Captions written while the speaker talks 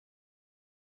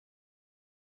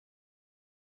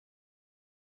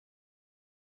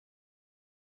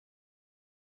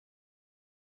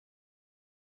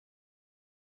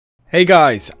Hey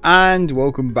guys, and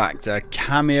welcome back to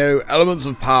Kameo Elements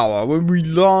of Power. When we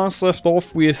last left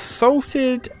off, we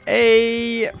assaulted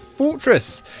a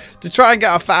fortress to try and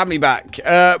get our family back.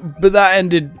 But that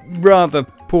ended rather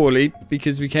poorly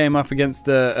because we came up against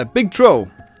a big troll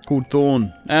called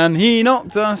Thorn. And he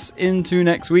knocked us into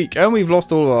next week, and we've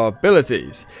lost all our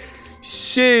abilities.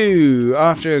 So,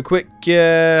 after a quick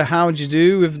how'd you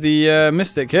do with the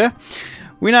Mystic here,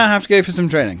 we now have to go for some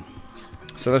training.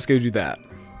 So let's go do that.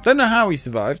 Don't know how he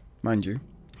survived, mind you,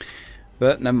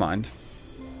 but never mind.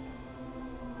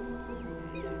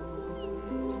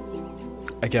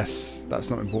 I guess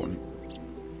that's not important.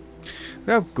 Look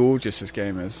how gorgeous this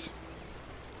game is.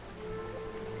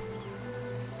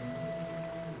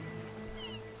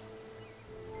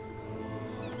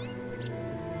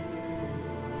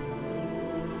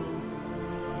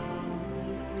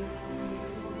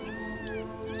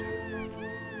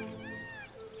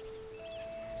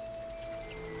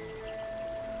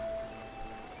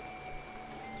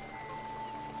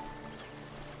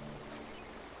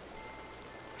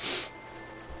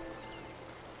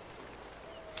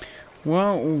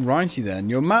 Well, alrighty then.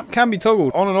 Your map can be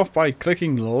toggled on and off by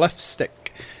clicking left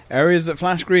stick. Areas that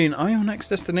flash green are your next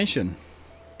destination.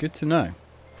 Good to know.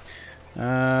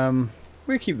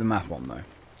 We'll keep the map on though.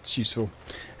 It's useful.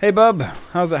 Hey bub,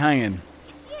 how's it hanging?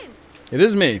 It's you. It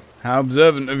is me. How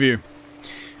observant of you.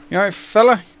 You alright,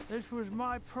 fella? This was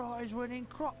my prize-winning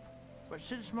crop, but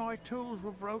since my tools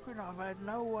were broken, I've had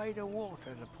no way to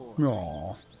water the poor thing.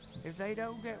 Aww. If they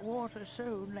don't get water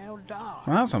soon, they'll die.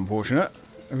 Well, that's unfortunate.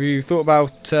 Have you thought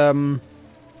about, oh,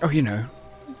 you know,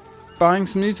 buying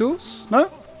some new tools?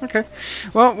 No? Okay.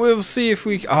 Well, we'll see if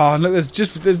we... Oh, look,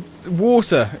 there's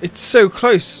water. It's so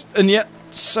close, and yet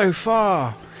so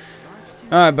far.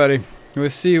 Alright, buddy. We'll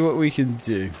see what we can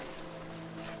do.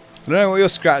 I don't know what you're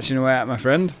scratching away at, my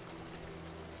friend.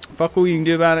 Fuck all you can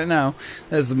do about it now.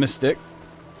 There's the Mystic,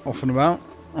 off and about,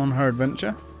 on her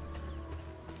adventure.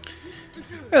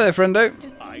 Hey there, friendo.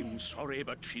 I'm sorry,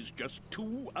 but she's just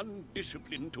too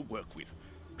undisciplined to work with.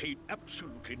 Paid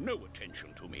absolutely no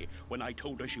attention to me when I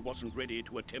told her she wasn't ready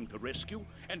to attempt a rescue,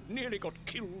 and nearly got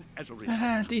killed as a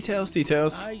result.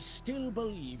 Details. I still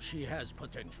believe she has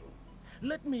potential.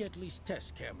 Let me at least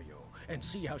test Kameo and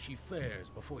see how she fares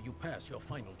before you pass your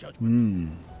final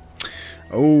judgment.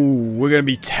 Oh, we're going to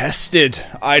be tested.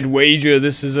 I'd wager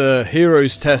this is a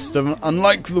hero's test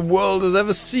unlike the world has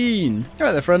ever seen.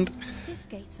 Right there, friend. This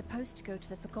gate's supposed to go to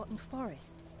the Forgotten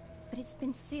Forest, but it's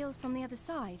been sealed from the other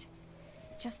side.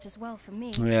 Just as well for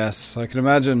me. Yes, I can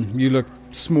imagine. You look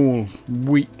small,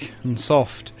 weak, and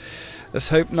soft. Let's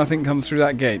hope nothing comes through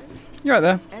that gate. You're right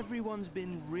there. Everyone's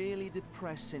been really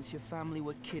depressed since your family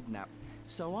were kidnapped,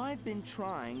 so I've been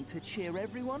trying to cheer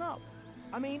everyone up.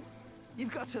 I mean,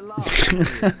 you've got to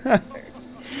laugh.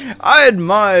 I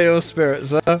admire your spirit,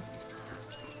 sir.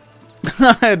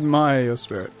 I admire your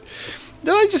spirit.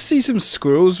 Did I just see some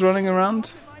squirrels running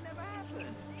around? I never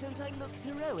happened. Don't I look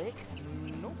heroic?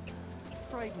 Nope.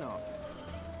 Afraid not.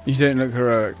 You don't look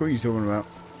heroic. What are you talking about?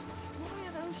 Why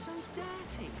are those so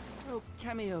dirty? Oh,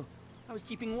 Kameo. I was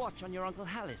keeping watch on your Uncle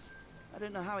Hallis. I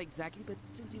don't know how exactly, but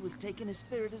since he was taken, his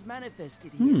spirit has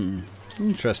manifested here.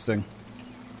 Interesting.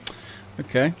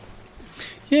 Okay.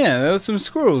 Yeah, there were some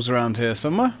squirrels around here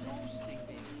somewhere.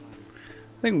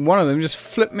 I think one of them just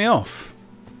flipped me off.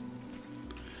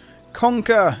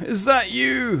 Conker, is that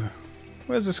you?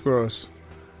 Where's the squirrels?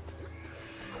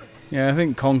 Yeah, I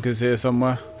think Conker's here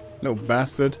somewhere. Little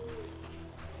bastard.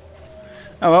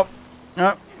 Oh well.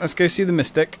 Alright, let's go see the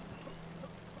Mystic.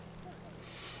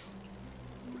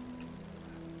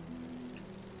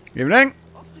 Evening.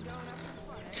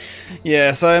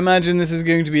 Yes, I imagine this is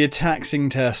going to be a taxing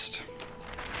test.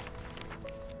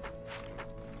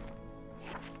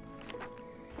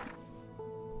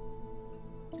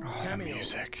 Oh, the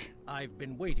music. I've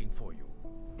been waiting for you.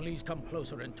 Please come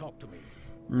closer and talk to me.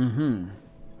 There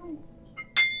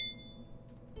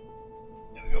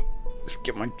we go. Let's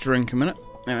get my drink a minute.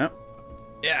 There we go.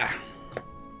 Yeah.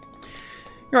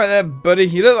 You're right there, buddy.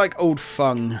 You look like old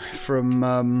Fung from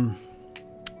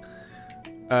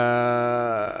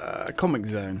Comic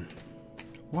Zone.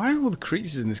 Why are all the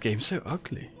creatures in this game so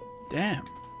ugly? Damn.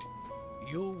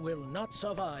 You will not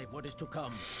survive what is to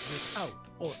come without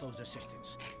Ortho's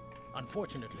assistance.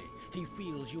 Unfortunately, he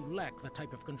feels you lack the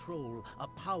type of control, a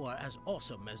power as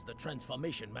awesome as the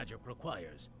transformation magic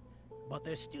requires. But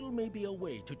there still may be a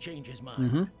way to change his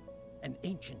mind. An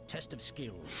ancient test of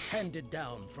skill, handed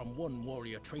down from one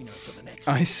warrior trainer to the next.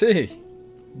 I see.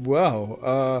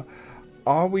 Well,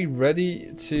 are we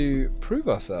ready to prove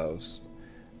ourselves?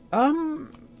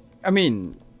 I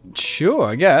mean, sure,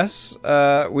 I guess.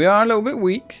 We are a little bit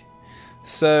weak,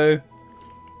 So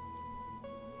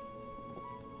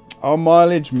our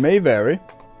mileage may vary.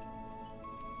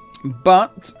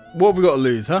 But what have we got to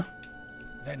lose, huh?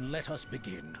 Then let us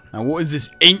begin. Now, what is this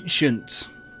ancient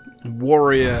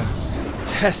warrior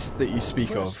test that you speak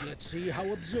First, of? let's see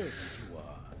how observant you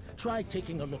are. Try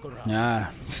taking a look around.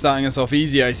 Ah, starting us off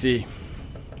easy, I see.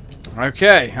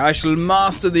 Okay, I shall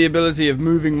master the ability of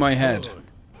moving my head. Good.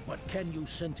 But can you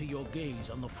center your gaze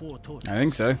on the 4 torches? I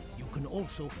think so. You can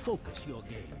also focus your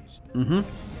gaze.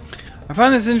 I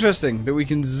find this interesting that we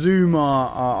can zoom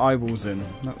our eyeballs in.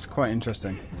 That's quite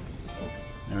interesting.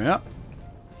 There we are.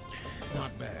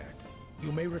 Not bad.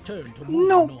 You may return to more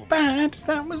Not normal. bad.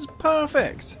 That was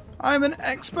perfect. I'm an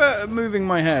expert at moving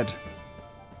my head.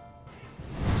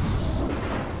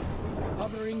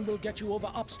 Hovering will get you over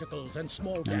obstacles and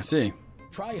small I gaps. see.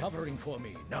 Try hovering for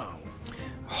me now.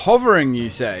 Hovering, you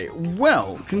say?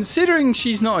 Well, considering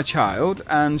she's not a child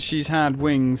and she's had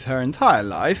wings her entire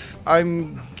life,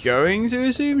 I'm going to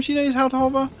assume she knows how to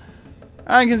hover.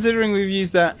 And considering we've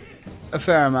used that a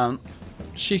fair amount,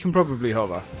 she can probably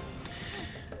hover.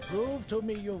 Prove to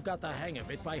me you've got the hang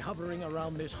of it by hovering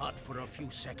around this hut for a few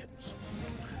seconds.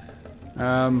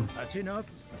 That's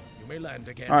enough. You may land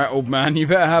again. Alright, old man, you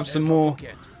better have some Never more.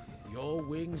 forget, your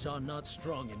wings are not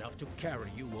strong enough to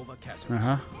carry you over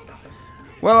chasms.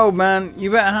 Well, old man,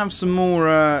 you better have some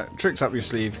more tricks up your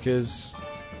sleeve, because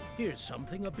Here's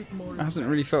something a bit more it hasn't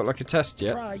really felt like a test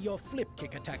yet. Try your flip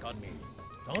kick attack on me.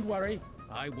 Don't worry,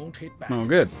 I won't hit back. Oh,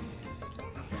 good.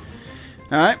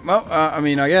 Alright, well, I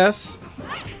mean, I guess.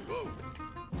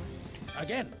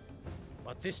 Again.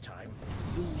 But this time,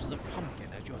 use the pumpkin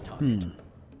as your target.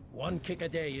 1 kick a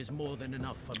day is more than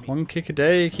enough for me. 1 kick a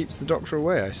day keeps the doctor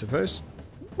away, I suppose.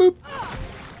 Boop.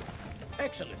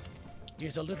 Excellent.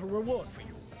 Here's a little reward for you.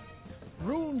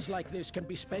 Runes like this can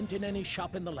be spent in any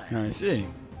shop in the land. I see.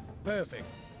 Perfect.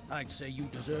 I'd say you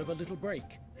deserve a little break.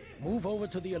 Move over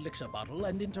to the elixir bottle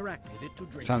and interact with it to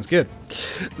drink. Sounds good.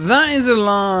 That is a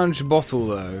large bottle,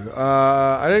 though.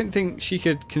 I don't think she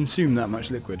could consume that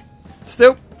much liquid.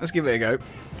 Still, let's give it a go.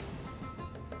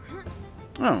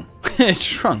 Oh, it's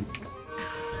shrunk.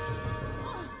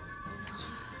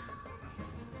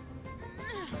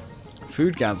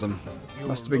 Foodgasm. You'll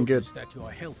Must have been good. notice that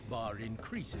your health bar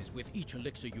increases with each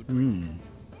elixir you drink.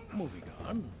 Moving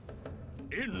on.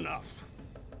 Enough.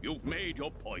 You've made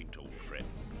your point, old friend.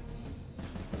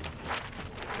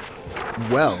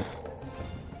 Well.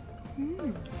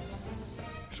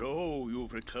 So,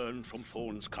 you've returned from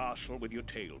Thorn's castle with your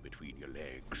tail between your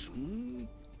legs, hmm?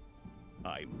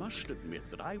 I must admit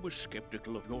that I was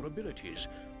skeptical of your abilities,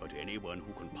 but anyone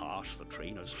who can pass the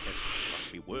trainer's tests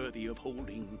must be worthy of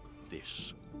holding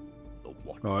this. The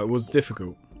what? Oh, it was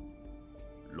difficult.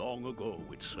 Long ago,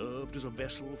 it served as a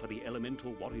vessel for the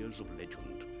elemental warriors of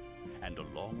legend. And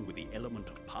along with the element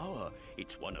of power,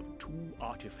 it's one of 2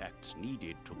 artifacts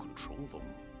needed to control them.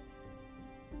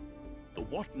 The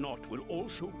Whatnot will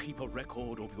also keep a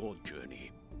record of your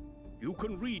journey. You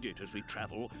can read it as we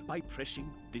travel by pressing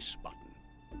this button.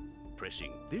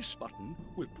 Pressing this button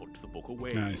will put the book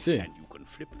away, I see. and you can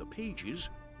flip the pages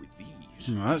with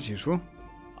these. Oh, that's useful.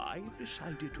 I've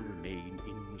decided to remain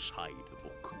inside the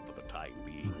book for the time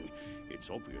being. It's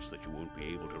obvious that you won't be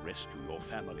able to rescue your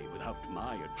family without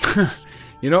my advice.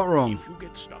 You're not wrong. If you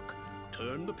get stuck,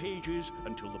 turn the pages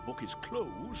until the book is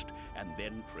closed, and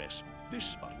then press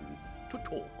this button to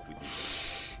talk with me.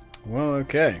 Well,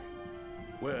 okay.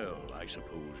 Well, I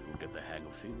suppose you'll get the hang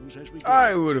of things as we go.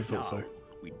 I would have thought Now, so.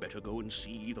 We'd better go and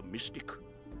see the mystic.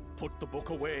 Put the book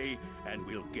away, and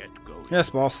we'll get going. Yes,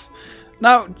 boss.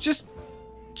 Now, just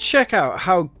check out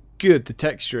how good the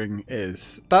texturing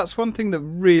is. That's one thing that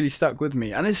really stuck with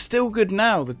me, and it's still good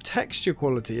now. The texture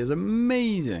quality is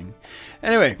amazing.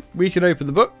 Anyway, we can open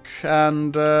the book,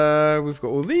 and we've got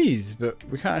all these, but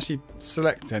we can't actually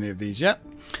select any of these yet.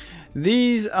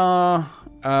 These are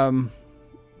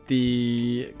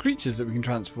the creatures that we can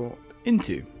transport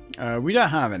into. We don't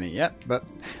have any yet, but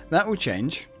that will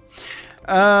change.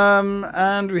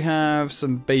 And we have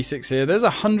some basics here. There's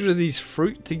 100 of these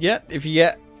fruit to get. If you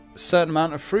get a certain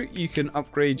amount of fruit, you can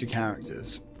upgrade your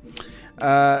characters.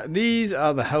 These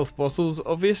are the health bottles,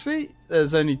 obviously.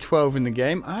 There's only 12 in the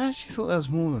game. I actually thought there was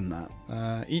more than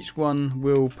that. Each one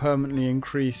will permanently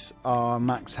increase our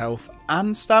max health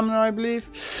and stamina, I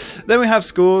believe. Then we have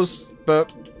scores,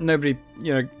 but nobody,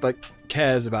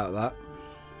 cares about that.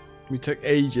 We took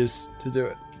ages to do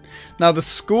it. Now, the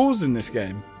scores in this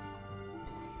game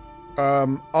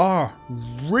are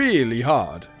really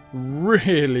hard.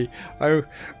 Really. I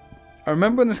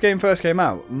remember when this game first came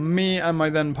out, me and my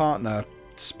then partner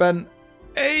spent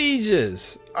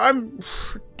ages. I'm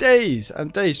days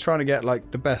and days trying to get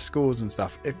like the best scores and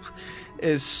stuff. It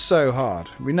is so hard.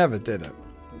 We never did it.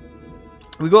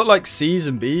 We got like C's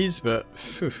and B's, but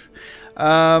phew.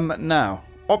 Now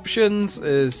options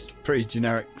is pretty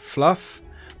generic fluff,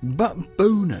 but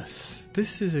bonus.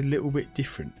 This is a little bit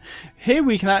different. Here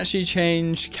we can actually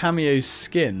change Kameo's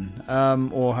skin,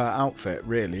 or her outfit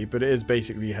really, but it is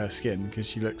basically her skin because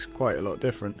she looks quite a lot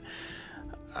different.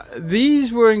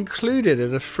 These were included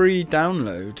as a free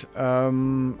download,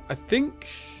 I think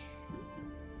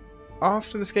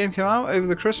after this game came out over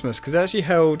the Christmas, because it actually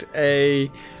held a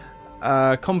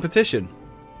competition,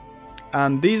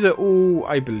 and these are all,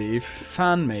 I believe,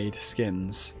 fan-made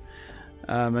skins,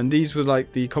 and these were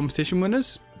like the competition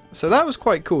winners. So that was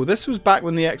quite cool. This was back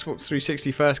when the Xbox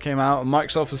 360 first came out and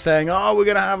Microsoft was saying, oh, we're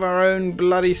going to have our own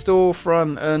bloody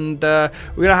storefront, and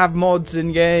we're going to have mods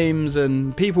in games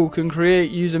and people can create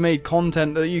user-made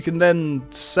content that you can then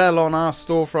sell on our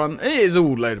storefront. It is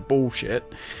all a load of bullshit.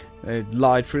 They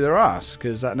lied through their ass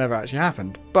because that never actually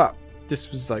happened. But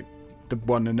this was like the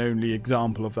one and only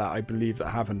example of that, I believe, that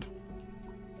happened.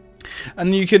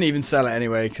 And you couldn't even sell it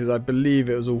anyway because I believe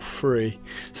it was all free.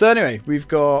 So anyway, we've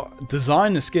got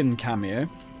designer skin Kameo,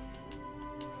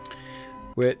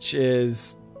 which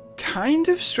is kind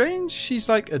of strange. She's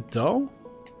like a doll.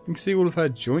 You can see all of her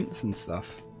joints and stuff,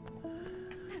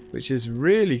 which is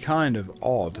really kind of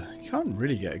odd. You can't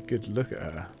really get a good look at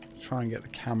her. Try and get the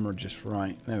camera just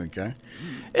right. There we go.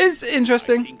 It's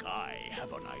interesting. I think I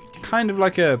have an idea. Kind of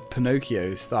like a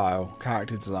Pinocchio style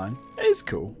character design. It's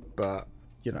cool, but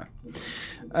you know.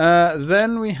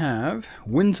 Then we have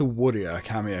Winter Warrior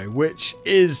Kameo, which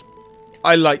is,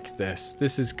 I like this.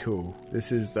 This is cool.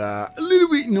 This is a little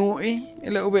bit naughty,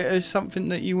 a little bit of something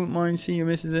that you wouldn't mind seeing your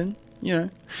missus in. You know,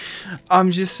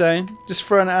 I'm just saying, just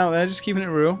throwing it out there, just keeping it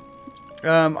real.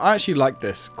 I actually like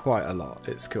this quite a lot.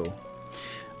 It's cool.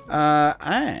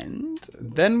 And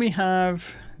then we have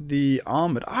the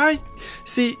armored. I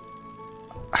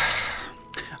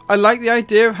like the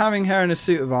idea of having her in a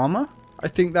suit of armor. I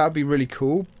think that would be really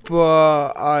cool,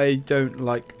 but I don't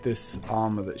like this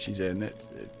armor that she's in.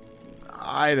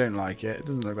 I don't like it. It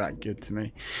doesn't look that good to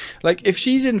me. Like, if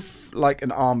she's in like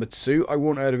an armored suit, I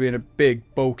want her to be in a big,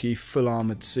 bulky, full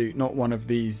armored suit, not one of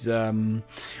these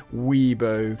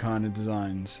weebo kind of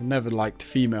designs. I never liked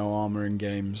female armor in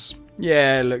games.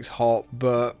 Yeah, it looks hot,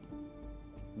 but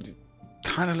it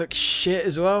kind of looks shit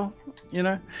as well, you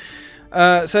know?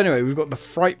 So anyway, we've got the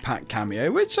Fright Pack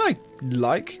Kameo, which I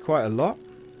like quite a lot.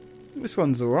 This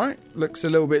one's alright. Looks a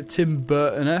little bit Tim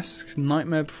Burton-esque,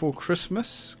 Nightmare Before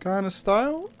Christmas kind of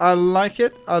style. I like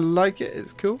it. I like it.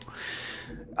 It's cool.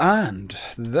 And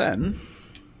then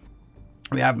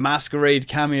we have Masquerade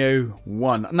Kameo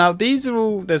 1. Now, these are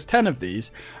all... There's 10 of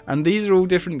these. And these are all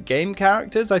different game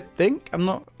characters, I think. I'm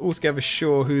not altogether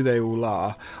sure who they all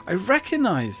are. I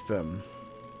recognise them.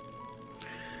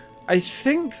 I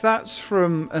think that's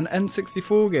from an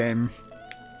N64 game.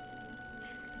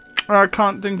 I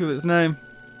can't think of its name.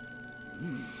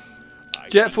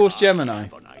 Jet Force Gemini.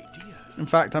 In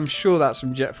fact, I'm sure that's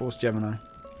from Jet Force Gemini.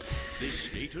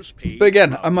 But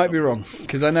again, I might be wrong,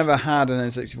 because I never had an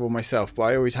N64 myself, but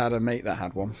I always had a mate that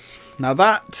had one. Now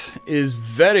that is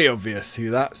very obvious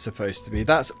who that's supposed to be.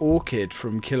 That's Orchid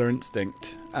from Killer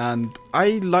Instinct. And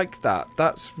I like that.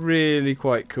 That's really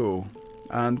quite cool.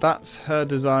 And that's her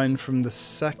design from the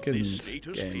second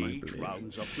game, I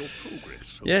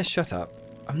believe. Yeah, shut up.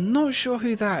 I'm not sure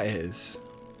who that is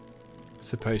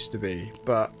supposed to be,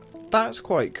 but that's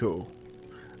quite cool.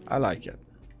 I like it.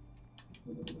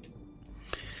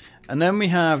 And then we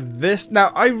have this.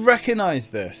 Now, I recognise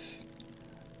this,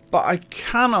 but I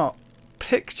cannot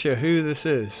picture who this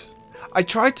is. I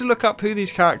tried to look up who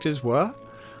these characters were,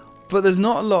 but there's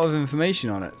not a lot of information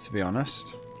on it, to be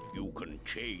honest. You can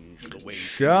change the way.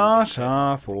 Shut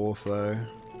up, Ortho.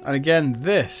 And again,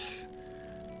 this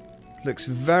looks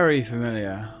very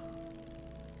familiar,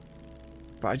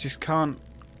 but I just can't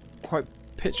quite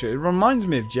picture it. It reminds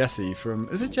me of Jessie from...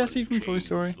 Is it Jessie from Toy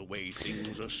Story?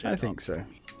 I think so.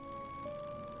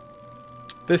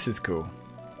 This is cool.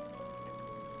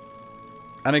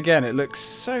 And again, it looks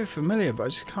so familiar, but I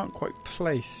just can't quite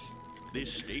place who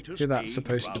that's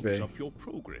supposed to be.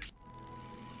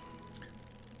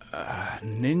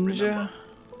 Ninja?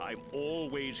 I'm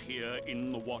always here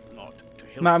in the whatnot to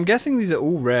help. Now, I'm guessing these are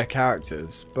all rare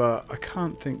characters, but I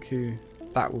can't think who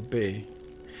that would be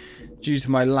due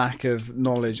to my lack of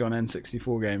knowledge on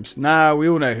N64 games. Now, we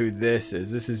all know who this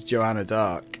is. This is Joanna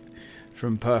Dark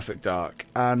from Perfect Dark.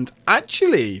 And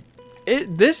actually,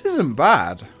 this isn't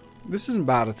bad. This isn't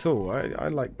bad at all. I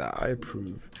like that. I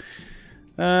approve.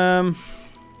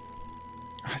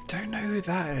 I don't know who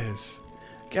that is.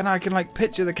 Again, I can like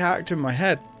picture the character in my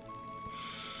head.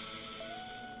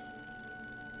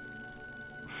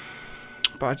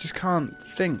 But I just can't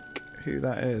think who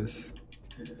that is.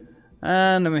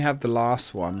 And then we have the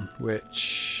last one,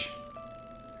 which...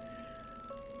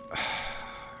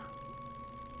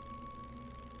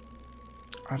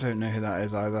 I don't know who that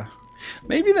is either.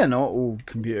 Maybe they're not all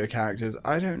computer characters.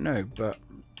 I don't know, but...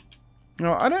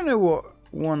 No, I don't know what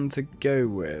one to go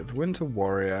with. Winter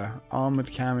Warrior, Armored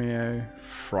Kameo,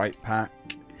 Fright Pack.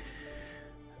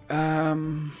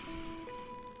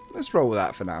 Let's roll with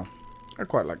that for now. I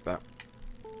quite like that.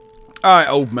 Alright,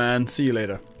 old man. See you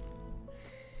later.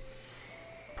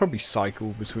 Probably cycle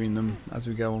between them as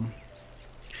we go on.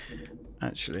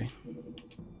 Actually.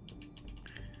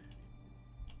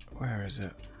 Where is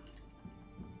it?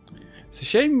 It's a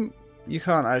shame you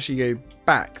can't actually go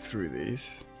back through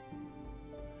these.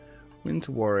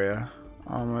 Winter Warrior,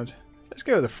 Armoured. Let's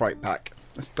go with the Fright Pack.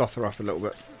 Let's goth her up a little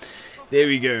bit. There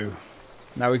we go.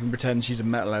 Now we can pretend she's a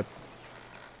metalhead.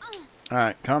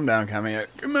 Alright, calm down, Kameo.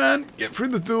 Come on, get through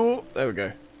the door. There we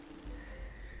go.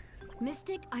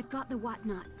 Mystic, I've got the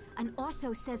whatnot, and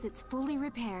Otho says it's fully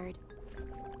repaired.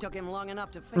 Took him long enough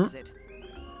to fix it.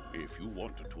 If you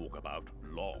want to talk about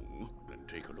long, then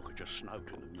take a look at your snout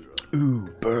in the mirror. Ooh,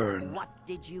 burn. What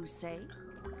did you say?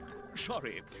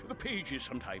 Sorry, the pages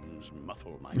sometimes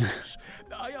muffle my voice.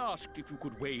 I asked if you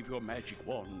could wave your magic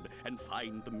wand and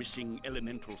find the missing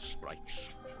elemental sprites.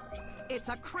 It's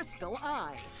a crystal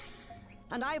eye.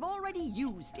 And I've already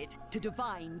used it to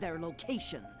divine their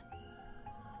location.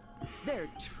 They're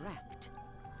trapped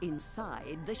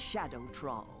inside the Shadow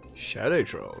Troll. Shadow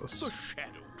Trolls. The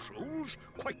Shadow Trolls?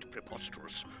 Quite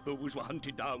preposterous. Those were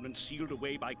hunted down and sealed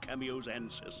away by Kameo's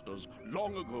ancestors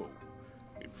long ago.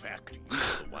 In fact, you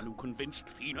were the one who convinced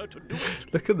Thena to do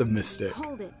it. Look at the mystic.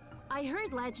 Hold it. I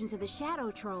heard legends of the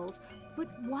Shadow Trolls, but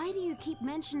why do you keep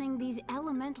mentioning these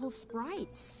elemental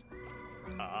sprites?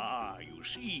 Ah, you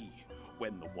see.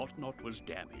 When the whatnot was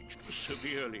damaged,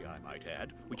 severely I might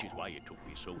add, which is why it took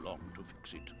me so long to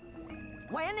fix it.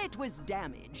 When it was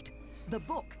damaged, the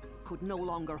book could no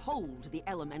longer hold the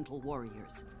elemental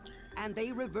warriors, and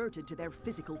they reverted to their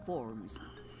physical forms,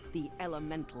 the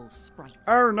elemental sprites.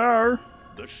 Oh no!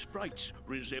 The sprites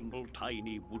resemble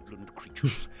tiny woodland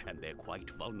creatures, and they're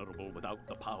quite vulnerable without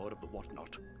the power of the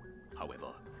whatnot. However,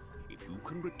 if you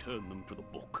can return them to the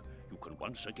book, you can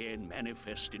once again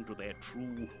manifest into their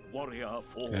true warrior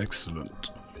form.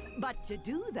 Excellent. But to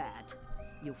do that,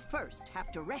 you first have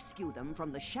to rescue them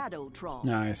from the Shadow Trolls.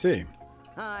 I see.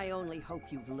 I only hope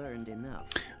you've learned enough.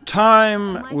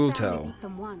 Time My will family tell. beat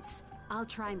them once. I'll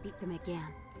try and beat them again.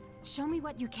 Show me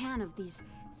what you can of these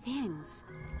things.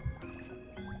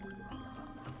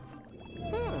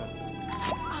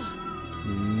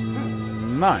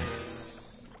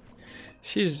 Nice.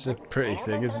 She's a pretty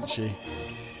thing, isn't she?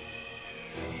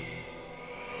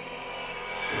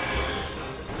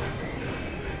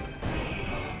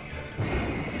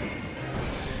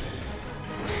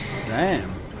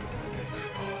 Damn.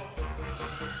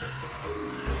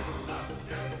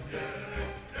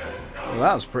 Well,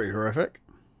 that was pretty horrific.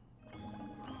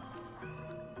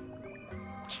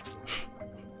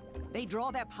 They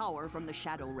draw their power from the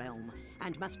Shadow Realm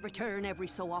and must return every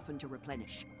so often to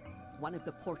replenish. One of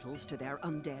the portals to their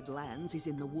undead lands is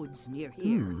in the woods near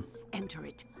here. Enter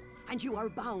it, and you are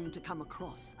bound to come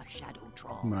across a Shadow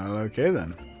Troll. Well, okay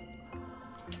then.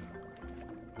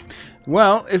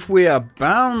 Well, if we are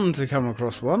bound to come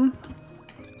across one,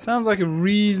 sounds like a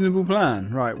reasonable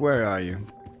plan. Right, where are you?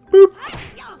 Boop!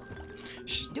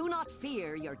 Do not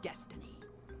fear your destiny.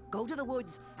 Go to the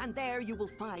woods, and there you will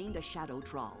find a Shadow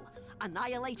Troll.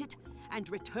 Annihilate it, and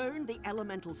return the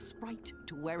elemental sprite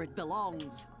to where it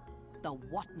belongs. The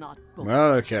Whatnot book.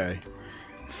 Well, okay.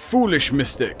 Foolish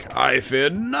mystic, I fear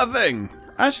nothing.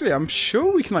 Actually, I'm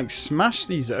sure we can like smash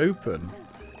these open.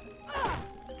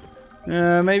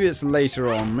 Maybe it's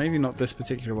later on. Maybe not this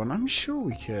particular one. I'm sure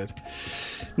we could.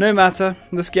 No matter.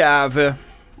 Let's get out of here.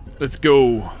 Let's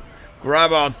go.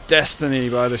 Grab our destiny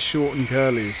by the short and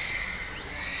curlies.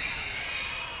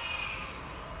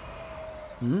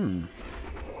 Boop.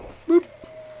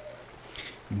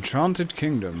 Enchanted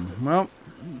Kingdom. Well,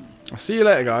 I'll see you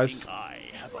later, guys. I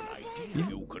have an idea.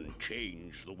 You can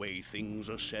change the way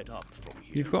things are set up from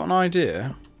here. You've got an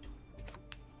idea?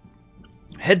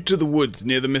 Head to the woods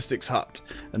near the Mystic's hut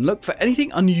and look for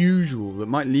anything unusual that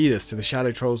might lead us to the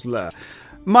Shadow Troll's lair.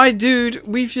 My dude,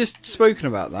 we've just spoken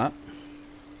about that.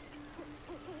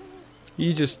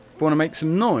 You just want to make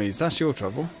some noise. That's your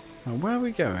trouble. Now, where are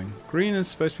we going? Green is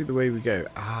supposed to be the way we go.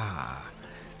 Ah,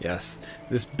 yes.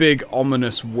 This big,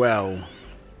 ominous well.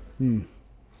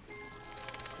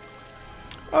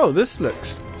 Oh, this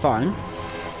looks fine.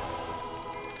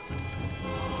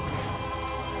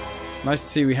 Nice to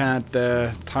see we had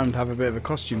the time to have a bit of a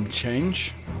costume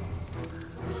change.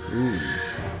 Ooh.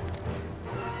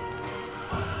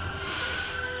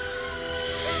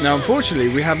 Now,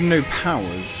 unfortunately, we have no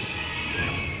powers.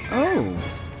 Oh.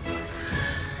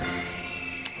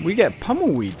 We get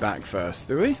Pummelweed back first,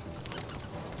 do we?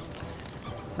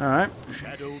 Alright.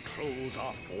 Shadow trolls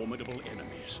are formidable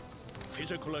enemies.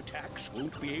 Physical attacks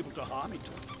won't be able to harm it.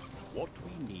 What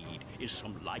we need is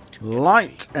some light.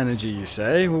 Light energy, you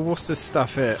say? Well, what's this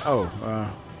stuff here? Oh,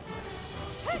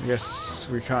 I guess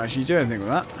we can't actually do anything with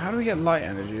that. How do we get light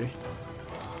energy?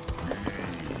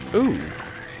 Ooh.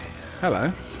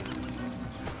 Hello.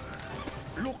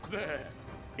 Look there.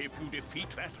 If you defeat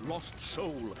that lost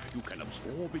soul, you can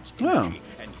absorb its energy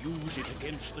and use it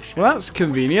against the shadow. Well, that's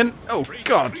convenient. Oh,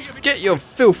 God. Get your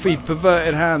filthy,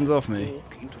 perverted hands off me.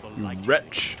 Walk into the You light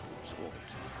wretch. to absorb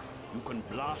it. You can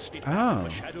blast it at the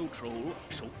shadow troll,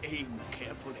 so aim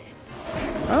carefully.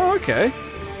 Oh, okay.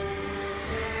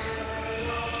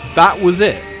 That was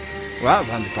it. Well, that was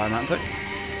anticlimactic.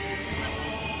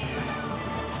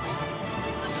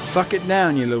 Suck it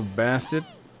down, you little bastard.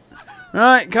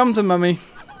 Right, come to mummy.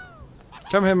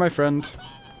 Come here, my friend.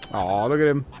 Oh, look at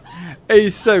him.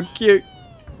 He's so cute.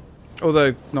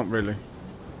 Although, not really.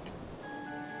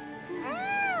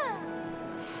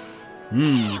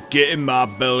 Get in my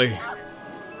belly.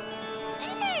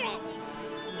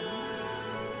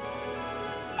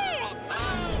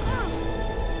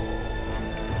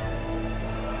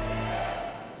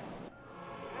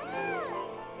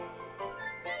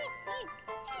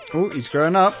 Oh, he's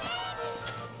growing up.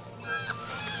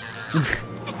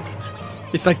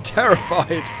 He's like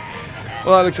terrified.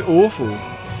 Well, that looks awful.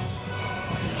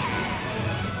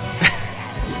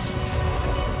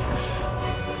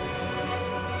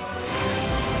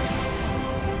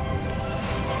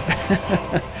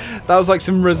 That was like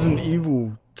some Resident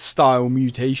Evil style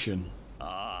mutation.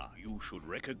 Ah, you should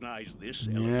recognize this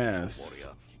elemental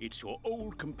warrior. It's your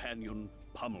old companion,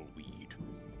 Pummelweed.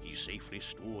 He's safely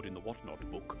stored in the Whatnot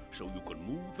book, so you can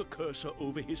move the cursor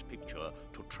over his picture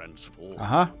to transform.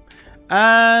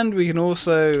 And we can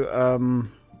also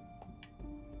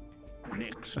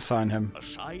Next, assign him.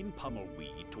 Assign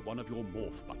Pummelweed to one of your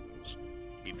morph buttons.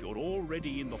 If you're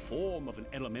already in the form of an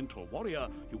elemental warrior,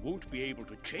 you won't be able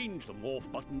to change the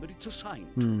morph button that it's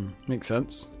assigned to. Makes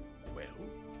sense. Well,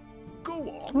 go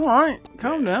on. Alright,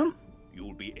 calm down.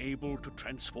 You'll be able to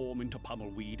transform into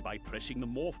Pummelweed by pressing the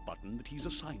morph button that he's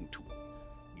assigned to.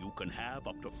 You can have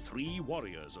up to 3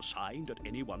 warriors assigned at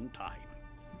any one time.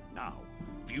 Now,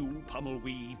 view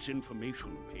Pummelweed's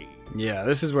information page. Yeah,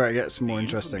 this is where it gets more The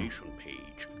interesting. information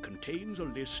page contains a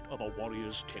list of a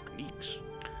warrior's techniques.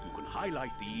 You can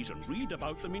highlight these and read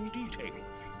about them in detail.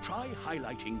 Try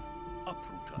highlighting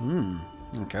Uprooter.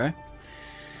 Okay.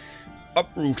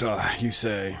 Uprooter, you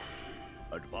say.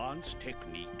 Advanced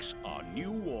techniques are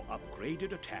new or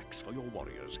upgraded attacks for your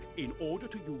warriors. In order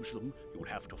to use them, you'll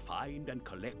have to find and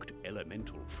collect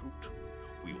elemental fruit.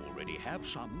 We already have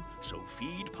some, so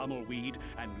feed Pummelweed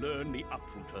and learn the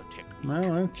Uprooter technique.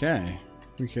 Well, okay.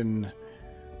 We can...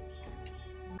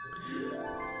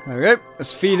 There we go.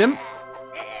 Let's feed him.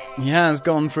 He has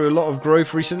gone through a lot of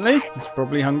growth recently. He's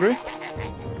probably hungry.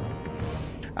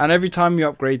 And every time you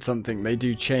upgrade something, they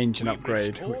do change and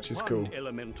upgrade, which is cool. One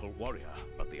elemental warrior,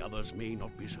 but the others may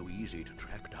not be so easy to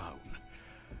track down.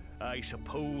 I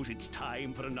suppose it's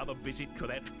time for another visit to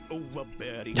that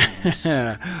overbearing...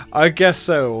 I guess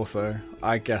so, Ortho.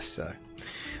 I guess so.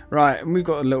 Right, and we've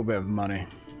got a little bit of money.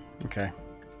 Okay.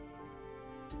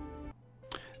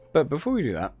 But before we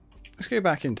do that, let's go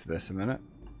back into this a minute.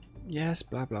 Yes,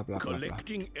 blah, blah, blah, blah, blah.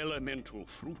 Collecting elemental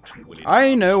fruit will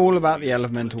I know all about the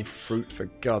elemental fruit, for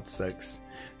God's sakes.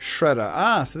 Shredder.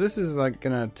 Ah, so this is like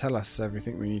going to tell us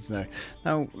everything we need to know.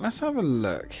 Now, let's have a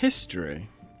look. History.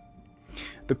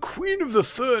 The Queen of the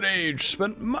Third Age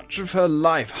spent much of her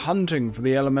life hunting for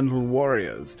the elemental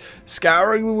warriors,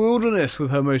 scouring the wilderness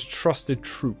with her most trusted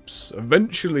troops.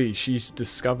 Eventually, she's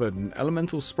discovered an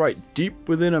elemental sprite deep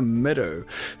within a meadow,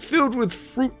 filled with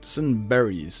fruits and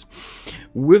berries.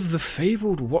 With the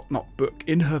fabled Whatnot book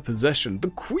in her possession, the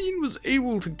Queen was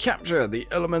able to capture the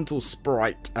elemental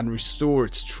sprite and restore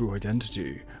its true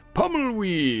identity.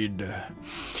 Pummelweed!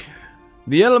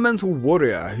 The elemental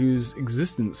warrior whose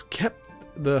existence kept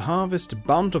the harvest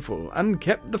bountiful and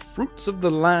kept the fruits of the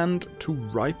land to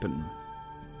ripen.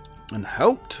 And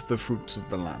helped the fruits of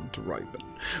the land to ripen.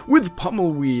 With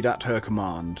Pummelweed at her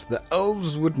command, the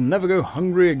elves would never go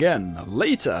hungry again.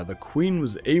 Later, the queen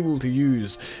was able to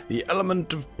use the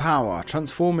element of power,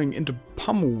 transforming into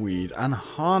Pummelweed and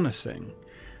harnessing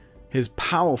his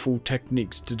powerful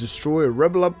techniques to destroy a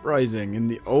rebel uprising in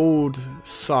the old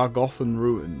Sargothan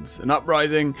ruins. An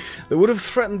uprising that would have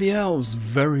threatened the elves'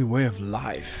 very way of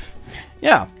life.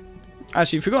 Yeah,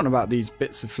 actually forgotten about these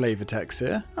bits of flavor text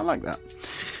here. I like that.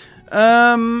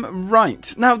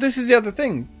 Right. Now, this is the other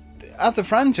thing. As a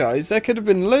franchise, there could have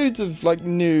been loads of like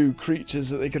new creatures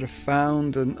that they could have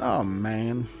found, and oh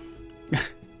man.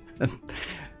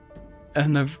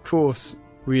 and of course,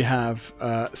 we have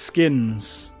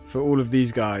skins for all of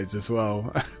these guys as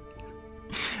well.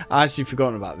 I actually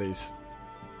forgotten about these.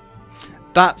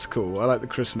 That's cool. I like the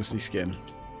Christmassy skin.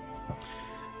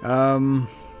 I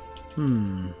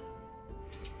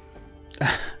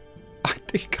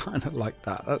do kind of like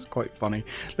that. That's quite funny.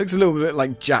 Looks a little bit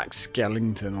like Jack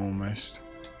Skellington almost.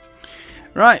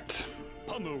 Right.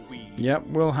 Pummelweed. Yep,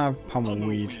 we'll have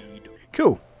Pummelweed.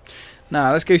 Cool.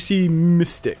 Now let's go see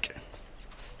Mystic.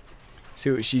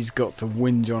 See what she's got to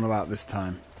whinge on about this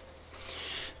time.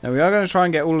 Now we are going to try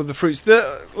and get all of the fruits.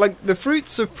 The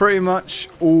fruits are pretty much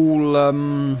all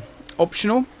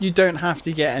optional. You don't have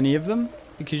to get any of them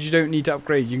because you don't need to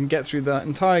upgrade. You can get through the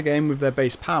entire game with their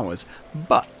base powers,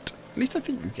 but at least I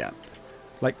think you can.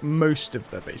 Like most of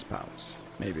their base powers,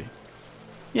 maybe.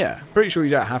 Yeah, pretty sure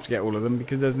you don't have to get all of them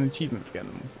because there's an achievement for getting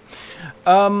them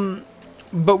all.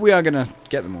 But we are going to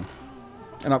get them all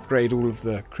and upgrade all of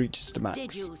the creatures to max.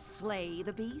 Did you slay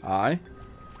the beast? Aye.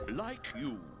 Like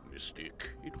you,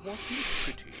 Mystic, it wasn't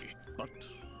pretty, but...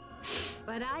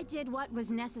 But I did what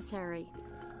was necessary.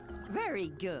 Very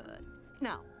good.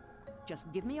 Now,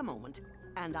 just give me a moment,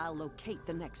 and I'll locate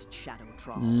the next shadow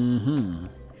troll. Mm-hmm.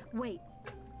 Wait,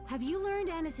 have you learned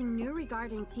anything new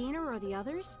regarding Thena or the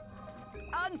others?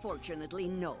 Unfortunately,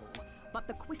 no. But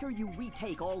the quicker you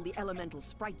retake all the elemental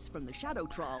sprites from the shadow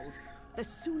trolls, the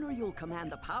sooner you'll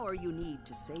command the power you need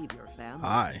to save your family.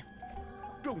 Aye.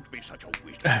 Don't be such a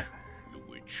witch, you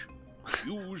witch.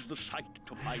 Use the sight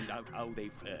to find out how they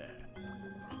fare.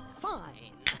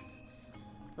 Fine.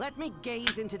 Let me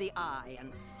gaze into the eye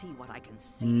and see what I can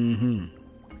see. Mm-hmm.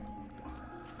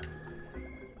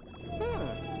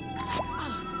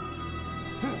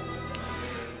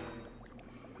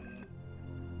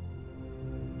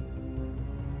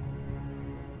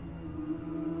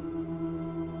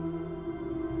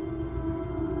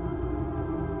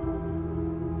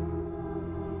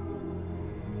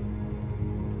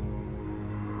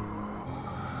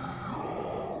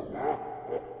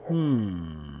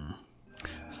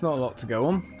 It's not a lot to go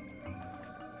on.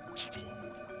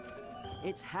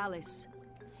 It's Hallis.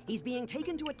 He's being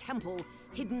taken to a temple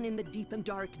hidden in the deep and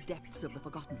dark depths of the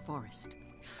Forgotten Forest.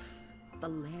 The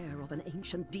lair of an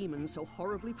ancient demon so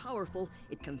horribly powerful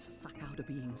it can suck out a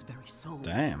being's very soul.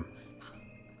 Damn.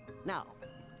 Now,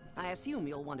 I assume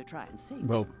you'll want to try and save.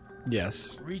 Well,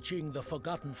 yes. Reaching the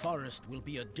Forgotten Forest will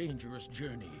be a dangerous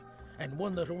journey, and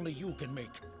one that only you can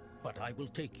make. But I will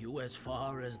take you as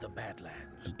far as the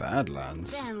Badlands.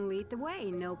 Badlands. Then lead the way,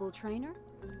 noble trainer.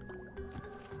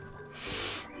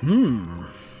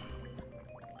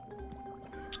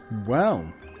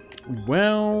 Well.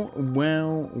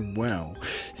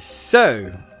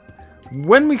 So,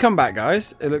 when we come back,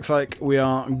 guys, it looks like we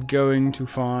are going to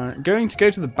go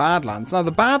to the Badlands. Now,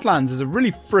 the Badlands is a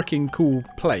really freaking cool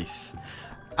place,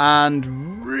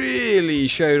 and really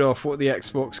showed off what the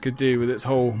Xbox could do with its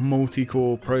whole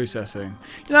multi-core processing.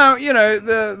 Now, you know,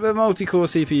 the multi-core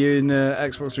CPU in the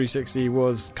Xbox 360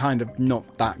 was kind of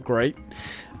not that great,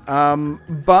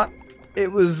 but it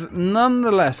was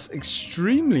nonetheless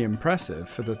extremely impressive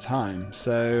for the time.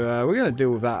 So we're going to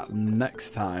deal with that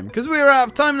next time because we're out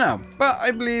of time now. But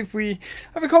I believe we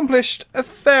have accomplished a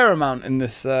fair amount in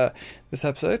this this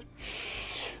episode.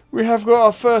 We have got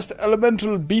our first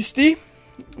elemental beastie.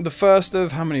 The first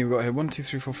of how many we've got here? 1, 2,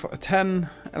 3, 4, 5, 10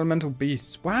 elemental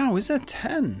beasts. Wow, is there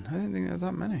 10? I didn't think there was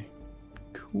that many.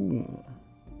 Cool.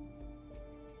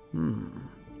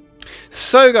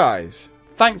 So guys,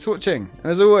 thanks for watching,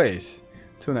 and as always,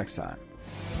 till next time.